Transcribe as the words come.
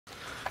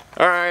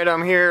Alright,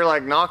 I'm here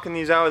like knocking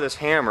these out with this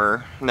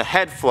hammer, and the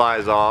head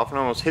flies off and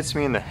almost hits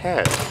me in the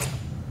head.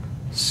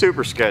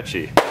 Super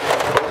sketchy.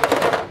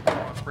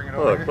 Bring it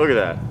over here. Look at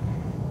that.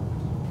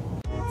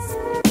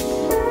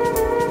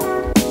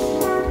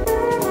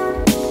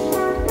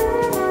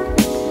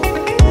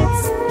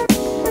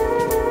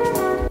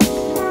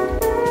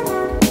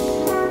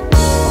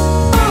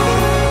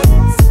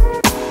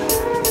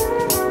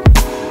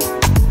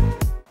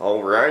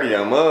 Alrighty,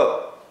 I'm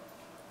up.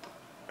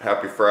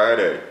 Happy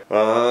Friday.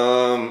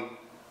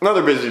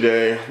 Another busy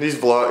day. These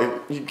vlogs,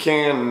 you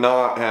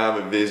cannot have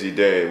a busy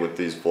day with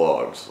these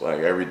vlogs. Like,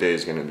 every day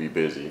is gonna be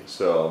busy.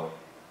 So,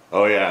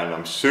 oh yeah, and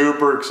I'm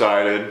super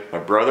excited. My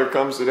brother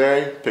comes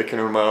today, picking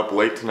him up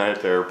late tonight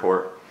at the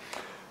airport.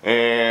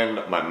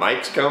 And my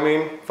mic's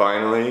coming,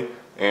 finally.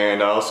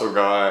 And I also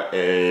got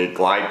a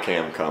glide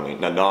cam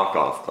coming, a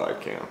knockoff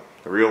glide cam.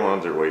 The real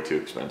ones are way too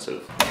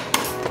expensive.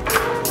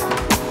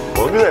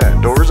 Look at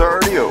that, door's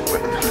already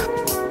open.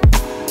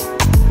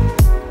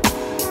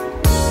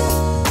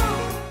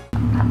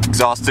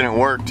 Exhaust didn't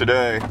work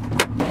today.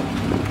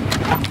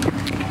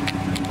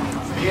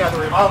 Yeah, the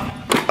remote.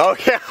 Oh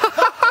yeah.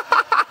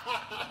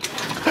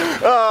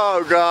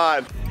 Oh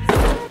God.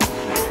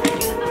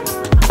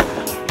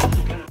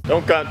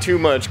 Don't got too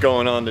much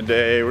going on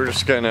today. We're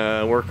just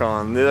gonna work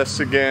on this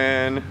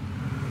again.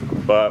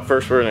 But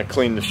first we're gonna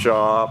clean the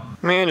shop.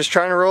 Man, just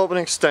trying to roll up an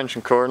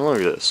extension cord, and look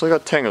at this. Look how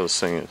tangled this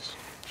thing is.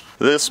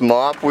 This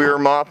mop we were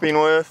mopping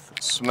with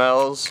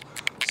smells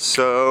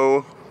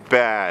so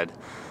bad.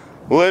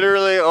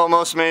 Literally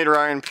almost made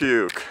Ryan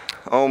puke.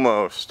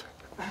 Almost.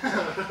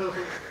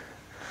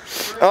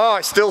 Oh,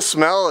 I still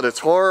smell it. It's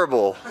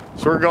horrible.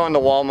 So we're going to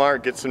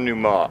Walmart, get some new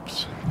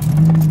mops.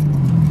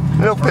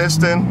 Little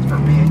piston. For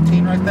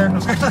B18 right there.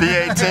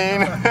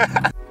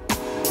 B18.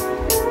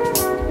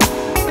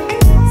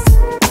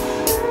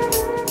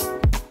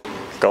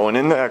 Going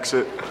in the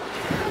exit.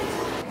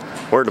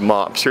 Where are the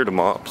mops? Here are the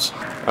mops.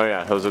 Oh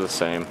yeah, those are the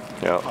same.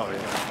 Yep. Oh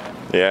yeah.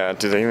 Yeah,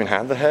 do they even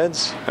have the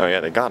heads? Oh yeah,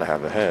 they gotta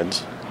have the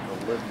heads.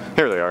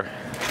 Here they are.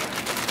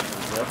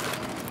 Yep.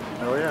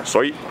 Oh yeah.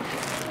 Sweet.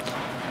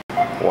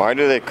 Why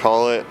do they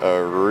call it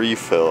a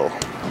refill?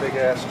 Big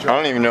ass jar. I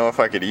don't even know if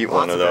I could eat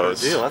one of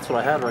those. Deal. That's what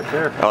I had right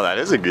there. Oh, that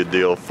is a good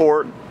deal.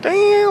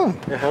 Damn!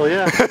 Yeah, hell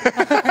yeah.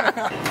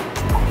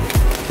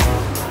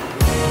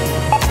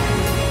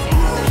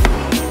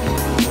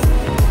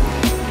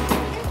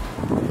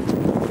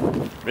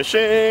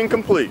 Mission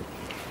complete.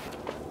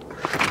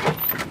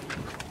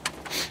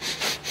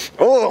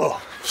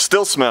 Oh,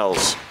 still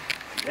smells.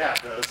 Yeah,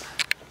 it does.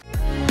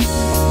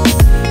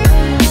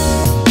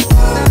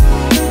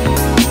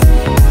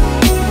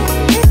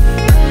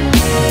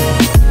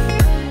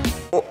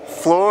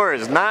 Floor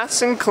is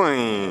nice and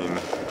clean.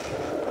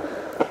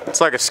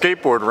 It's like a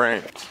skateboard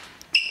ramp.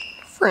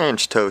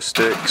 French toast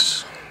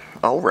sticks.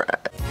 All right.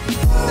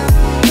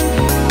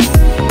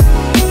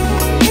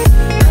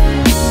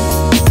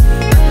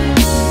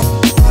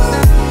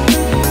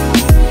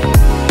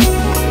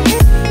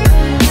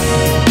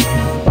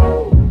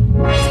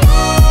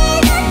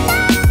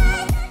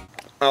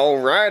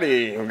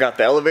 Alrighty, we've got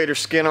the elevator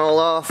skin all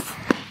off.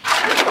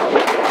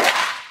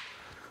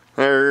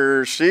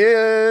 There she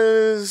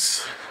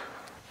is.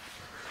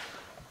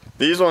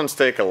 These ones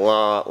take a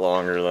lot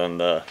longer than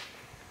the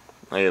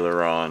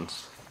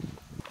ailerons.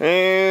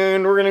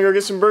 And we're gonna go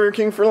get some Burger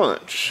King for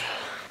lunch.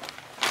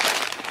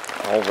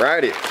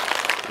 Alrighty,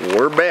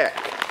 we're back.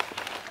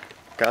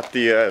 Got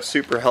the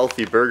super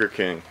healthy Burger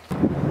King.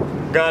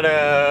 Got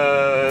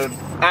a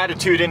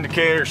attitude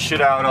indicator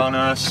shit out on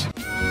us.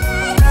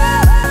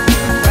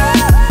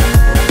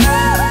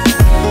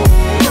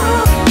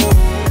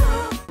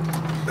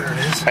 There it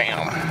is.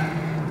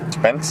 Bam.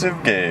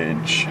 Expensive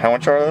gauge. How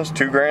much are those?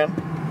 2 grand?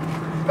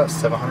 About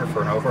 700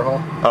 for an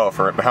overhaul. Oh,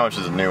 for how much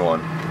is a new one?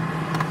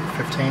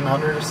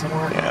 1500 or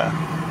somewhere. Yeah.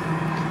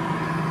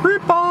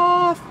 Rip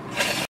off.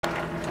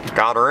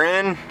 Got her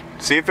in.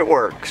 See if it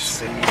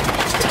works.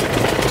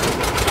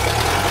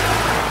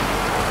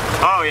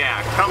 Oh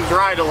yeah, comes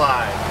right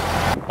alive.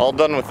 All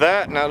done with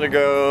that. Now to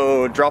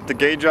go drop the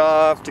gauge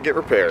off to get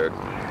repaired.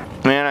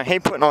 Man, I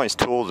hate putting all these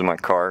tools in my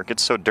car. It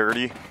gets so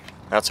dirty.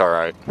 That's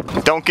alright.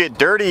 Don't get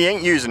dirty, you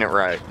ain't using it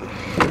right.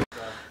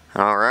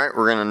 Alright,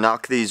 we're gonna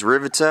knock these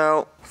rivets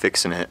out.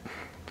 Fixing it.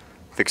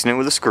 Fixing it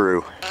with a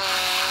screw.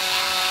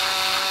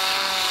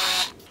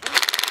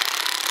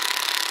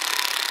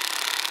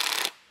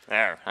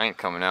 There, I ain't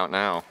coming out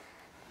now.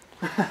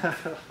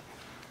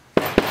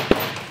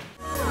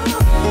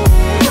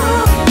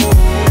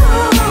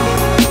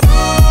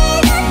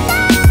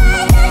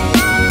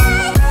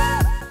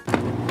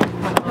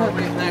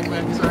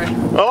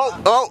 Oh.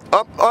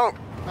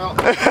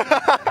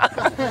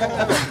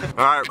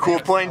 Alright, cool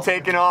plane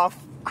taking off.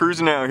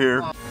 Cruising out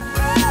here.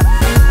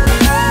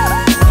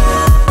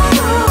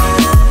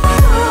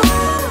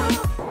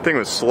 Thing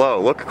was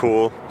slow. Looked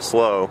cool.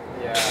 Slow.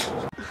 Yeah.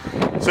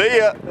 See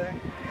ya.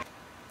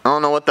 I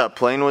don't know what that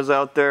plane was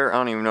out there. I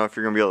don't even know if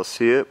you're gonna be able to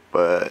see it,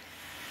 but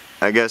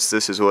I guess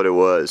this is what it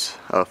was.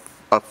 A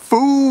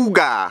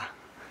Fuga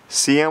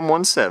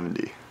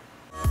CM170.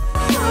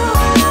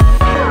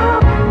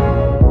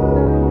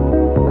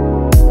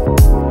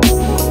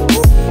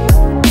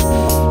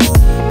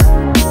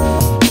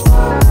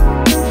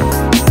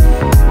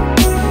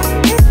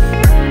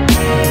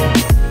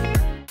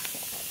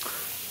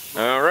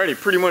 Alrighty,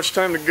 pretty much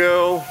time to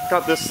go.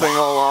 Got this thing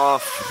all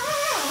off.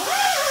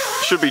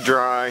 Should be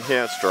dry.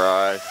 Yeah, it's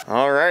dry.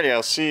 Alrighty,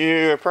 I'll see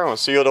you. I probably won't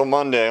see you till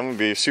Monday. I'm gonna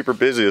be super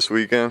busy this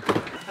weekend.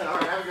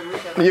 Alright, have a good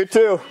weekend. You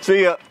too.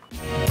 See ya.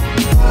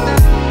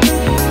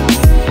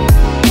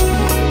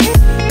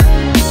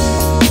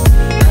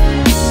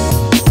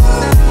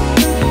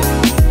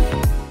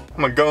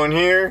 I'm gonna go in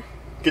here,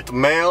 get the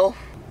mail.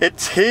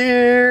 It's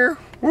here.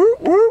 Woo,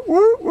 woo,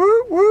 woo,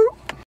 woo, woo.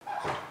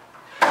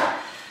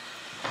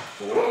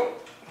 Whoa.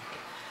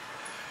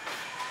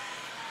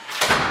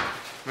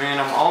 Man,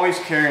 I'm always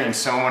carrying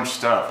so much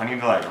stuff. I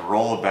need to like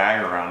roll a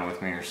bag around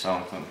with me or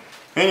something.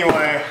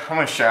 Anyway, I'm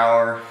gonna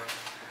shower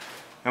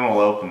and we'll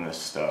open this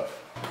stuff.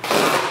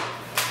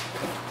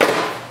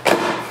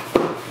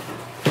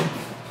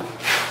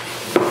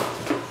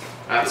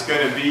 That's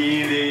gonna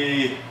be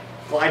the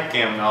Glide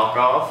Cam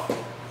knockoff.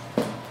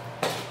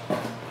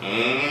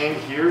 And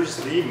here's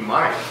the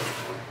mic.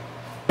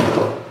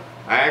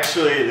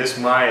 This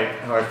mic,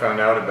 how I found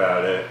out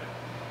about it,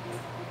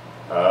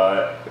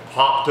 it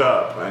popped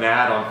up, an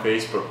ad on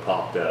Facebook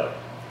popped up,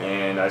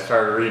 and I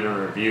started reading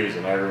reviews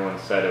and everyone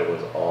said it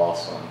was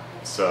awesome.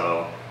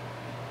 So,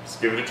 let's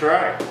give it a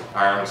try. Alright,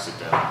 I'm gonna sit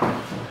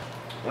down.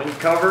 Link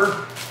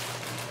cover.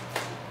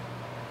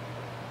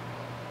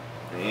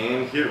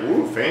 And here,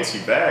 ooh, fancy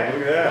bag,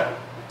 look at that.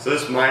 So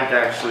this mic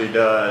actually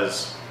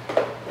does,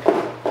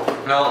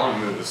 now let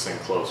me move this thing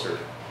closer.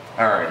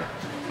 Alright,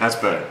 that's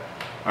better.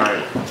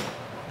 Alright,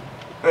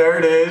 there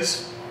it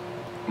is.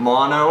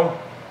 Mono,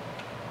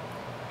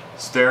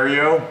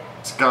 stereo.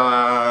 It's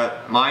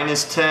got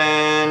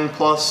 -10,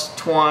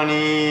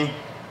 +20,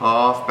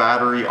 off,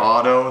 battery,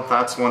 auto.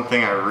 That's one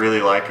thing I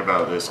really like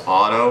about this,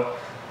 auto.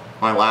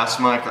 My last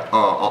mic,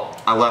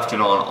 I left it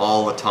on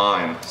all the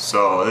time,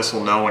 so this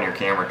will know when your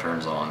camera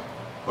turns on.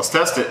 Let's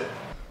test it.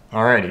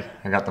 Alrighty,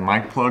 I got the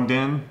mic plugged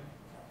in.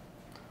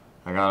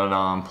 I got it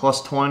on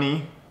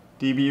 +20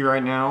 dB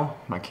right now.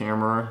 My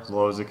camera, as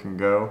low as it can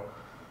go.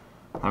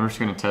 I'm just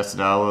gonna test it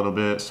out a little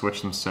bit,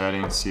 switch some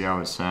settings, see how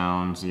it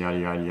sounds, yada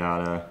yada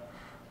yada.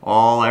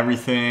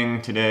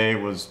 Everything today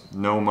was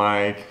no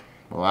mic.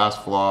 The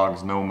last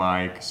vlog's no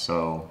mic,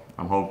 so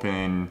I'm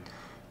hoping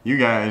you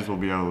guys will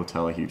be able to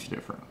tell a huge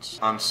difference.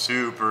 I'm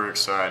super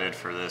excited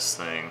for this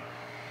thing.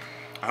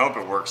 I hope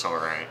it works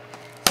alright.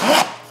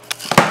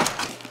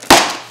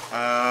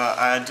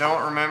 I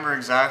don't remember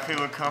exactly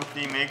what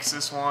company makes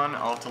this one.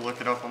 I'll have to look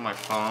it up on my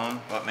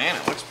phone. But man,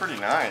 it looks pretty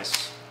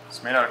nice.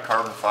 It's made out of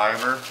carbon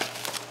fiber.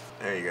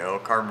 There you go,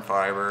 carbon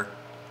fiber.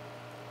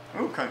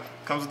 Ooh,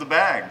 comes with the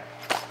bag.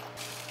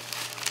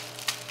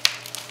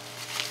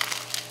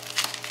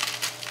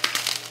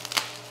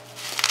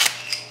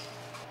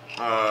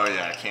 Oh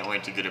yeah, I can't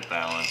wait to get it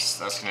balanced.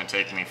 That's gonna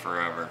take me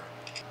forever.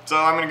 So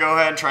I'm gonna go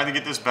ahead and try to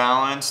get this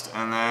balanced,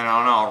 and then, I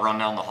don't know, I'll run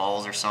down the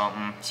halls or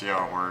something, see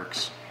how it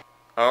works.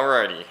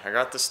 Alrighty, I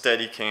got the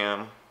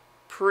Steadicam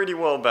pretty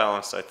well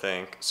balanced, I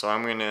think. So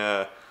I'm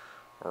gonna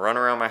run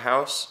around my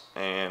house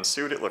and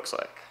see what it looks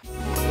like.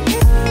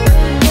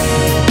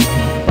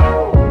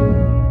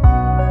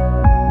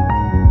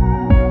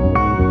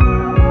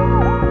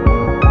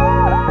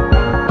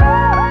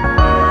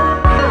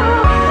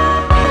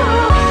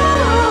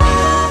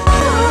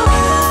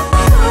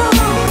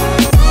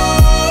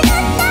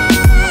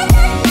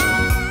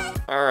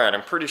 Alright,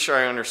 I'm pretty sure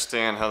I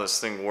understand how this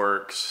thing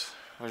works.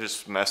 I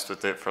just messed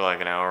with it for like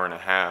an hour and a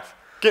half.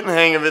 Getting the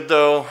hang of it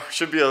though,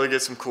 should be able to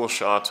get some cool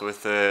shots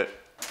with it.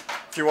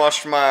 If you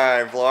watched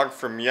my vlog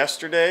from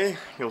yesterday,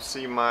 you'll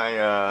see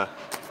my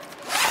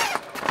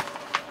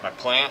my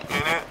plant in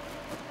it.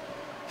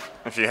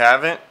 If you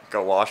haven't,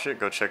 go watch it,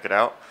 go check it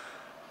out.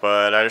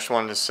 But I just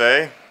wanted to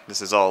say,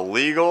 this is all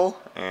legal,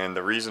 and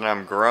the reason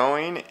I'm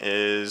growing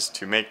is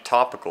to make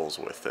topicals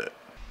with it.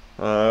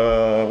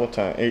 What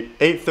time?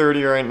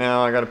 8:30 right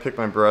now. I gotta pick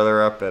my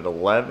brother up at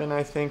 11,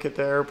 I think, at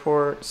the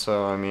airport.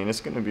 So, I mean, it's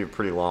gonna be a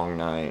pretty long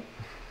night.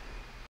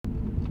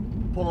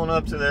 Pulling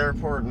up to the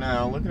airport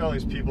now. Look at all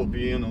these people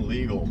being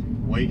illegal.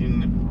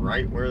 Waiting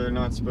right where they're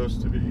not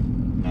supposed to be.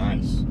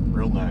 Nice.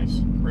 Real nice.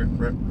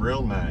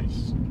 Real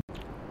nice.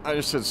 I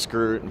just said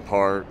screw it and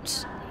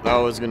parked. That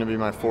was gonna be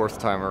my 4th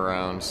time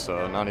around,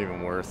 so not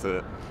even worth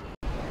it.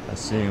 I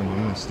see him.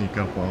 I'm gonna sneak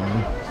up on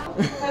him.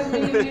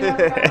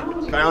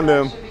 Found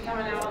him.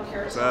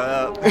 What's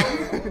up?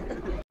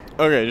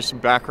 Okay, just some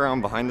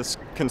background behind this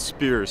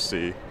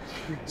conspiracy.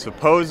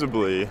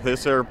 Supposedly,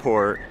 this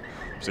airport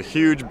is a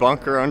huge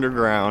bunker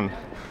underground.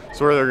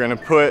 It's where they're gonna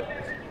put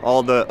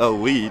all the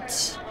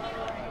elites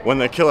when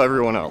they kill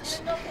everyone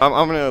else. I'm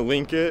gonna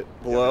link it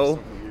below.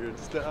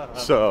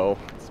 So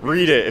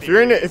read it. If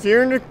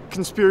you're into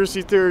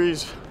conspiracy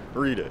theories,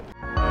 read it.